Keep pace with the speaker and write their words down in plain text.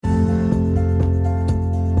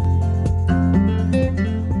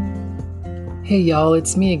Hey y'all,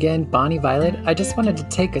 it's me again, Bonnie Violet. I just wanted to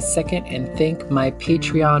take a second and thank my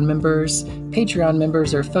Patreon members. Patreon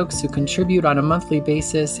members are folks who contribute on a monthly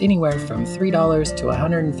basis anywhere from $3 to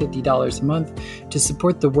 $150 a month to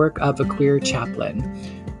support the work of a queer chaplain.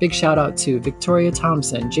 Big shout out to Victoria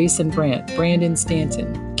Thompson, Jason Brandt, Brandon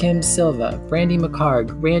Stanton, Kim Silva, Brandy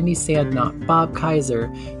McCarg, Randy Sandknott, Bob Kaiser,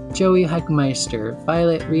 Joey Heckmeister,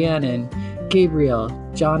 Violet Rhiannon, Gabriel,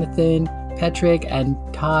 Jonathan, Petrick, and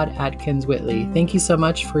Todd Atkins Whitley. Thank you so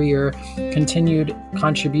much for your continued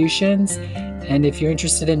contributions. And if you're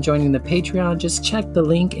interested in joining the Patreon, just check the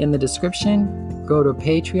link in the description. Go to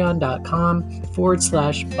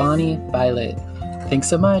patreon.com/Bonnie Violet. Thanks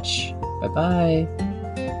so much. Bye-bye.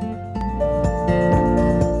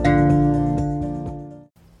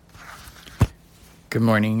 Good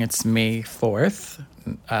morning. It's May 4th,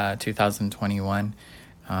 2021.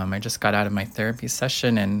 I just got out of my therapy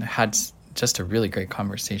session and had just a really great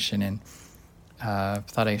conversation, and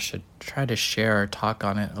thought I should try to share or talk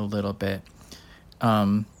on it a little bit.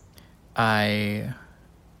 Where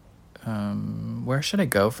should I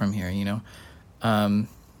go from here?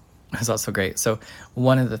 It's also great. So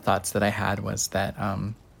one of the thoughts that I had was that,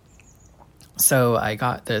 so I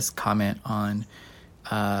got this comment on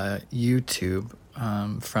YouTube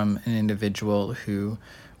from an individual who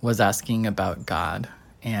was asking about God,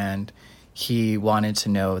 and he wanted to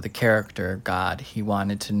know the character of God. He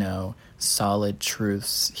wanted to know solid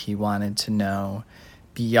truths. He wanted to know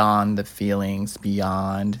beyond the feelings,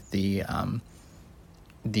 beyond the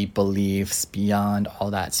beliefs, beyond all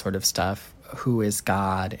that sort of stuff. Who is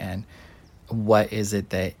God, and what is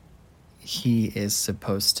it that he is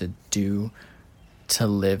supposed to do to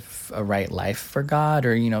live a right life for God,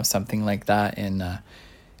 or something like that. And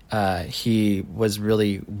he was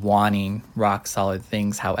really wanting rock solid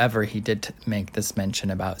things. However, he did make this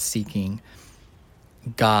mention about seeking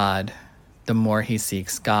God. The more he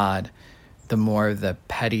seeks God, the more the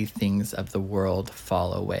petty things of the world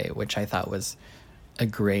fall away, which I thought was a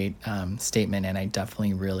great statement, and I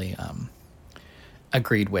definitely really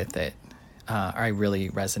agreed with it. I really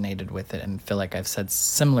resonated with it and feel like I've said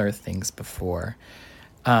similar things before.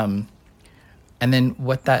 And then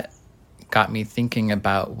what that got me thinking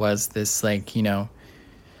about was this,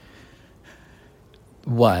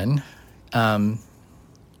 one, I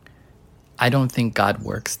don't think God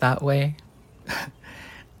works that way.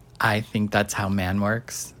 I think that's how man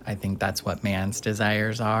works. I think that's what man's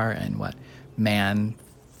desires are and what man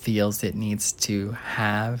feels it needs to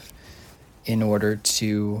have in order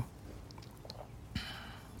to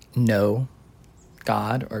know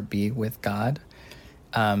God or be with God.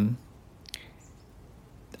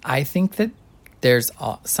 I think that there's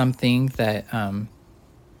something that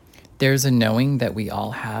there's a knowing that we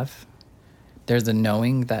all have. There's a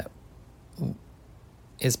knowing that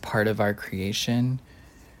is part of our creation.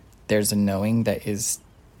 There's a knowing that is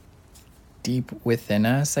deep within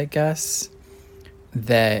us, I guess,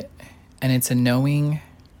 and it's a knowing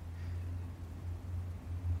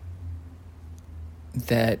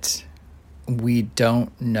that we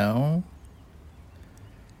don't know,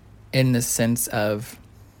 in the sense of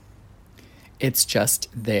it's just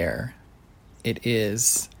there.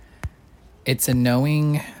 It's a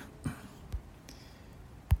knowing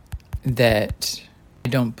that I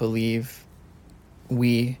don't believe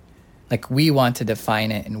we want to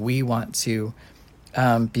define it, and we want to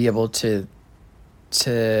be able to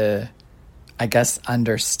I guess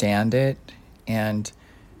understand it, and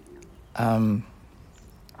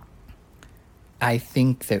I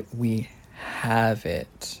think that we have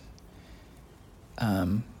it,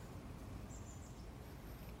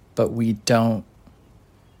 but we don't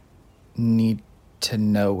need to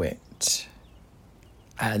know it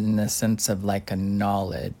in the sense of like a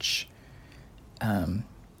knowledge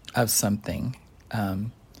of something,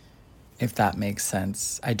 if that makes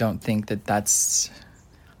sense. I don't think that that's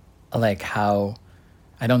I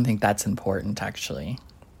don't think that's important, actually.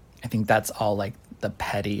 I think that's all like the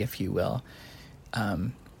petty, if you will.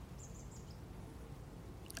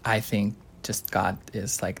 I think just God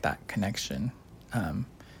is like that connection.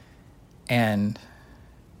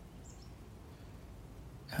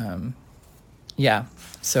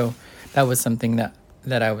 So that was something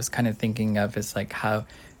that I was kind of thinking of, is like how,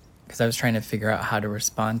 because I was trying to figure out how to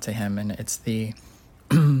respond to him, and it's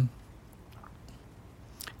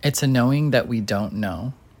it's a knowing that we don't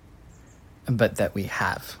know, but that we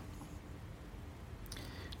have.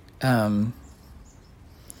 And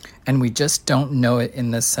we just don't know it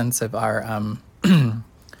in the sense of our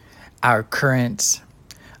our current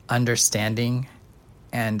understanding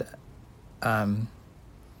and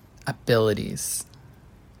abilities.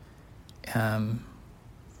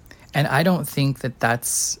 And I don't think that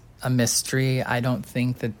that's a mystery. I don't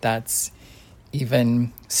think that that's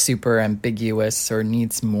even super ambiguous or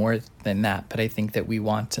needs more than that. But I think that we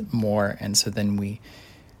want more. And so then we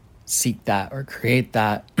seek that or create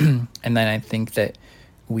that. And then I think that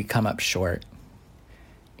we come up short.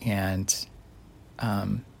 And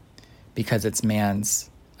because it's man's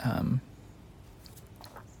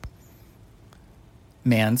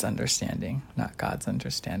understanding, not God's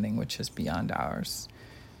understanding, which is beyond ours.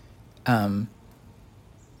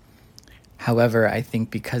 However, I think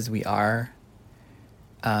because we are,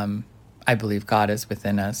 I believe God is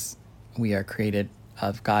within us. We are created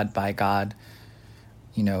of God by God,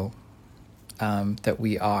 that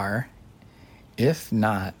we are. If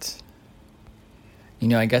not,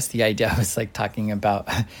 I guess the idea was like talking about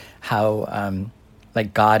how,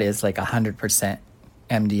 like God is like 100%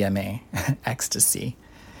 MDMA ecstasy.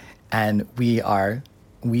 And we are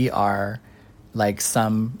like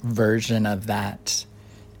some version of that,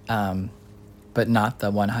 but not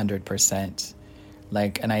the 100%.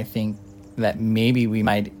 And I think that maybe we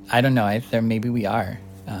might, I don't know, maybe we are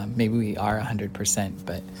 100%,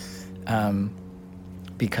 but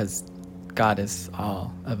because God is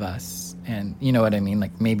all of us, and you know what I mean?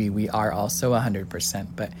 Like maybe we are also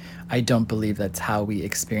 100%, but I don't believe that's how we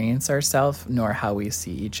experience ourselves, nor how we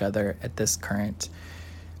see each other at this current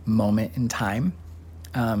moment in time.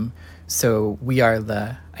 So we are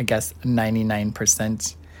the, I guess,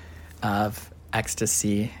 99% of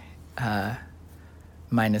ecstasy,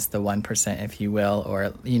 minus the 1%, if you will,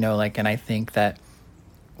 or, and I think that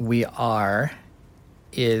we are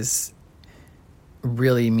is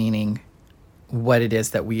really meaning what it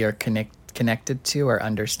is that we are connected to or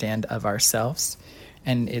understand of ourselves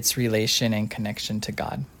and its relation and connection to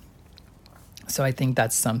God. So I think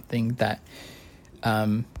that's something that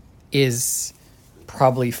is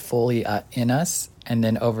probably fully in us, and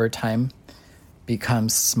then over time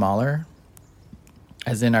becomes smaller,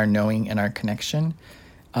 as in our knowing and our connection.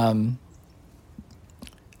 And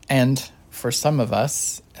for some of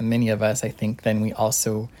us, and many of us, I think then we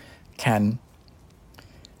also can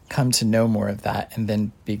come to know more of that, and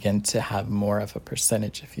then begin to have more of a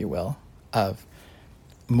percentage, if you will, of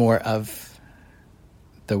more of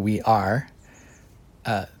the we are,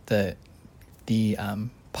 the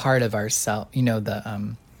part of ourself,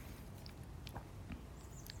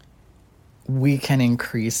 we can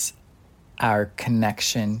increase our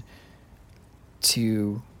connection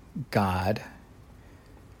to God,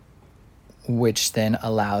 which then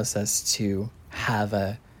allows us to have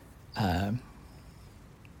a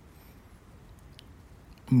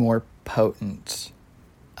more potent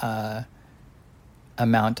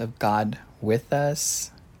amount of God with us.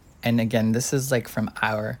 And again, this is like from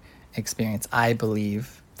our experience. I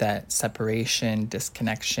believe that separation,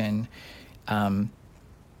 disconnection,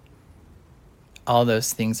 all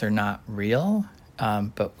those things are not real,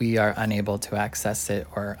 but we are unable to access it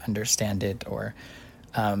or understand it or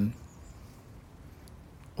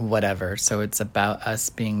whatever. So it's about us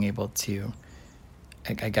being able to,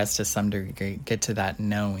 I guess to some degree, get to that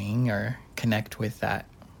knowing or connect with that,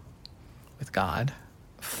 with God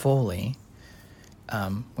fully,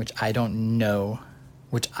 which I don't know,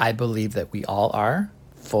 which I believe that we all are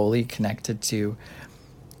fully connected to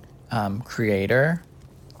Creator,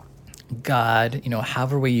 God,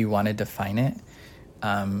 however way you want to define it,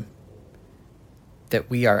 that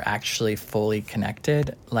we are actually fully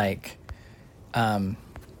connected,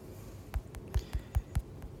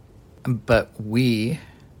 but we,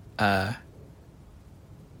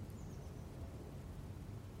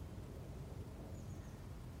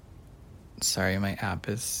 sorry, my app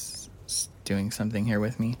is doing something here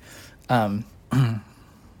with me.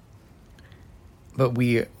 But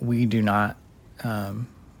we do not,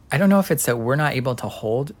 I don't know if it's that we're not able to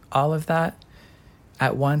hold all of that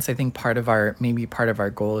at once. I think part of our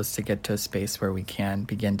goal is to get to a space where we can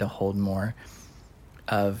begin to hold more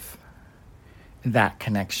of that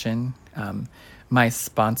connection. My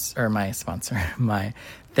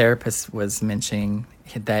therapist was mentioning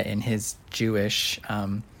that in his Jewish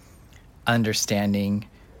understanding,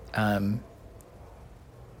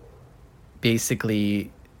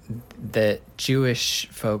 basically the Jewish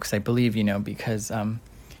folks, I believe, because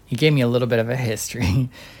he gave me a little bit of a history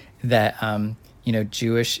that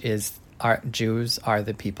Jews are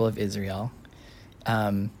the people of Israel,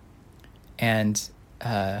 and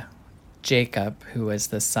Jacob, who was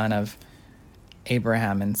the son of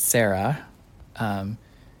Abraham and Sarah,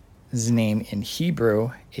 his name in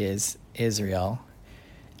Hebrew is Israel,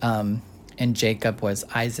 and Jacob was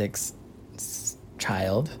Isaac's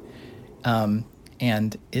child,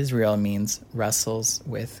 and Israel means wrestles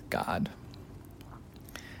with God.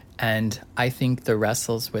 And I think the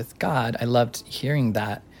wrestles with God, I loved hearing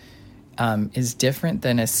that, is different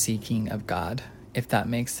than a seeking of God, if that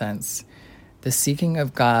makes sense. The seeking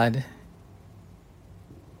of God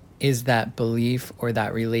is that belief or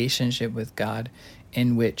that relationship with God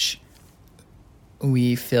in which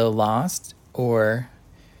we feel lost or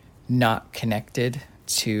not connected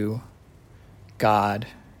to God.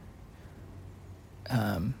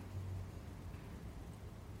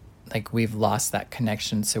 Like we've lost that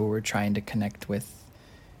connection, so we're trying to connect with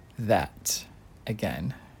that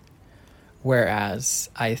again. Whereas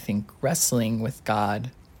I think wrestling with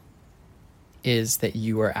God is that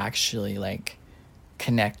you are actually like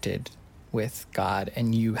connected with God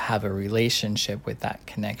and you have a relationship with that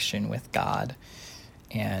connection with God.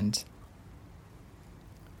 And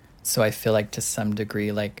so I feel like to some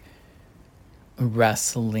degree, like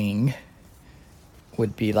wrestling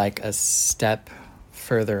would be like a step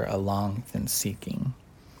further along than seeking.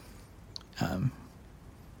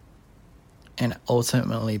 And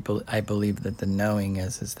ultimately, I believe that the knowing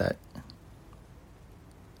is that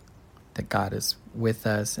God is with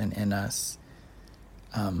us and in us,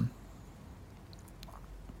 and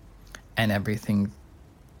everything.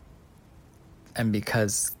 And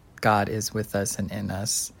because God is with us and in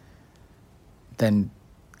us, then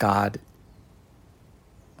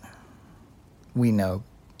we know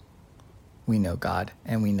God,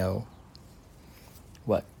 and we know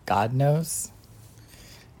what God knows.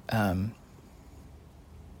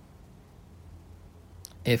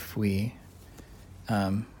 If we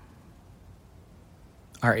are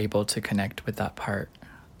able to connect with that part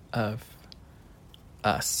of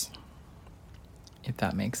us, if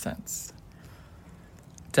that makes sense.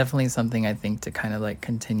 Definitely something I think to kind of like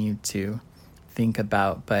continue to think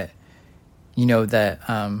about, but you know that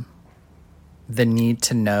the need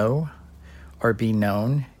to know or be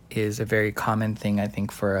known is a very common thing, I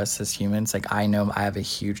think, for us as humans. Like I know I have a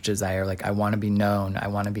huge desire, like I want to be known, I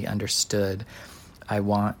want to be understood, I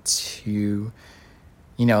want to,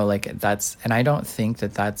 like that's, and I don't think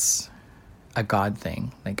that that's a God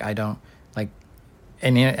thing. Like I don't, like,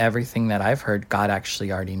 and in everything that I've heard, God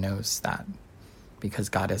actually already knows that because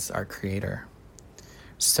God is our creator.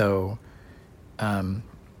 So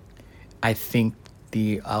I think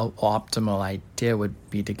the optimal idea would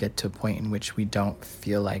be to get to a point in which we don't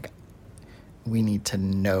feel like we need to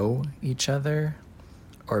know each other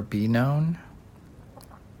or be known,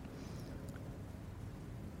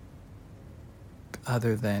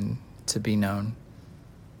 other than to be known,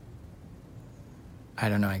 I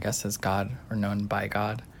don't know, I guess as God or known by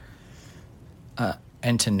God,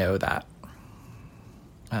 and to know that,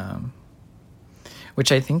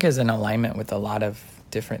 which I think is in alignment with a lot of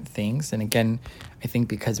different things. And again, I think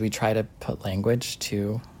because we try to put language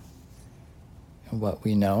to what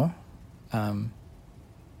we know,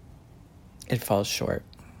 it falls short,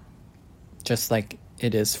 just like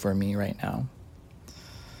it is for me right now.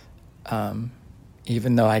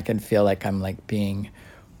 Even though I can feel like I'm like being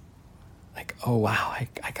like, oh wow, I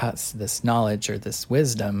got this knowledge or this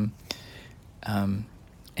wisdom,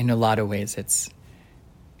 in a lot of ways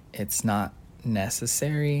it's not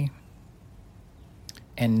necessary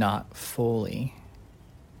and not fully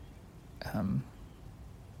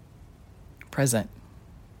present.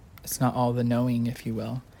 It's not all the knowing, if you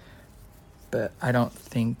will. But I don't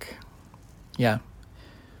think, I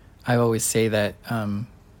always say that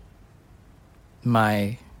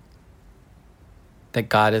that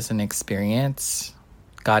God is an experience.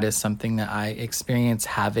 God is something that I experience,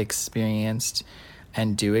 have experienced,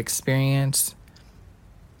 and do experience.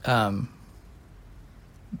 And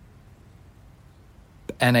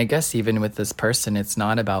I guess even with this person, it's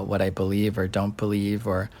not about what I believe or don't believe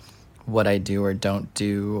or what I do or don't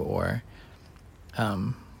do or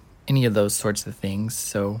any of those sorts of things.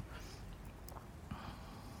 So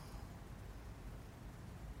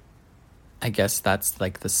I guess that's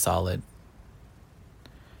like the solid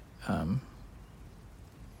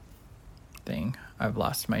thing. I've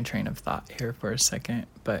lost my train of thought here for a second,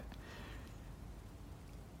 but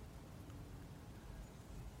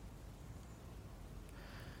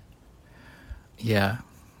yeah.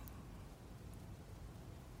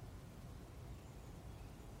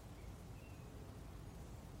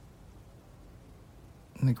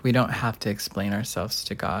 Like we don't have to explain ourselves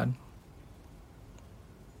to God.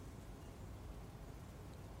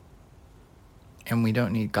 And we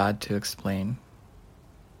don't need God to explain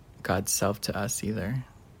God's self to us either.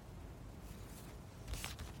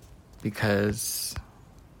 Because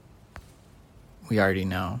we already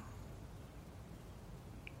know.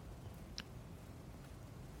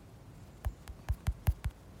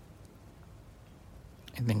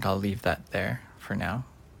 I think I'll leave that there for now.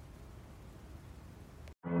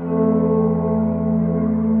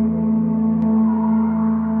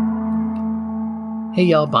 Hey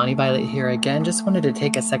y'all, Bonnie Violet here again. Just wanted to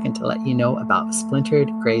take a second to let you know about Splintered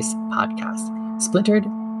Grace Podcast. Splintered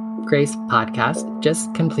Grace Podcast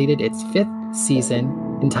just completed its 5th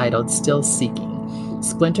season entitled Still Seeking.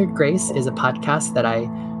 Splintered Grace is a podcast that I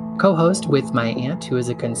co-host with my aunt, who is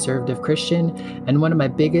a conservative Christian and one of my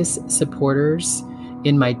biggest supporters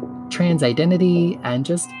in my trans identity and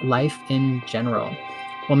just life in general.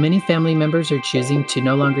 While many family members are choosing to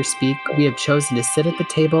no longer speak, we have chosen to sit at the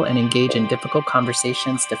table and engage in difficult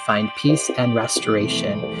conversations to find peace and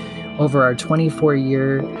restoration. Over our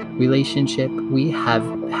 24-year relationship, we have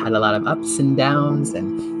had a lot of ups and downs,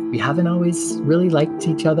 and we haven't always really liked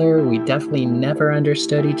each other. We definitely never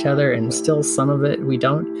understood each other, and still some of it we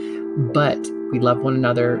don't. But we love one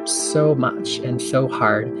another so much and so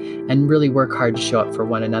hard, and really work hard to show up for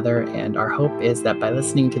one another. And our hope is that by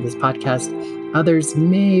listening to this podcast, others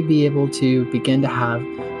may be able to begin to have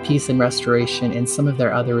peace and restoration in some of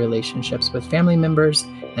their other relationships with family members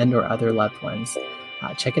and or other loved ones.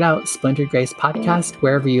 Check it out, Splintered Grace Podcast,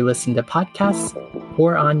 wherever you listen to podcasts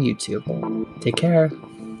or on YouTube. Take care.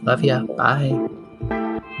 Love ya. Bye.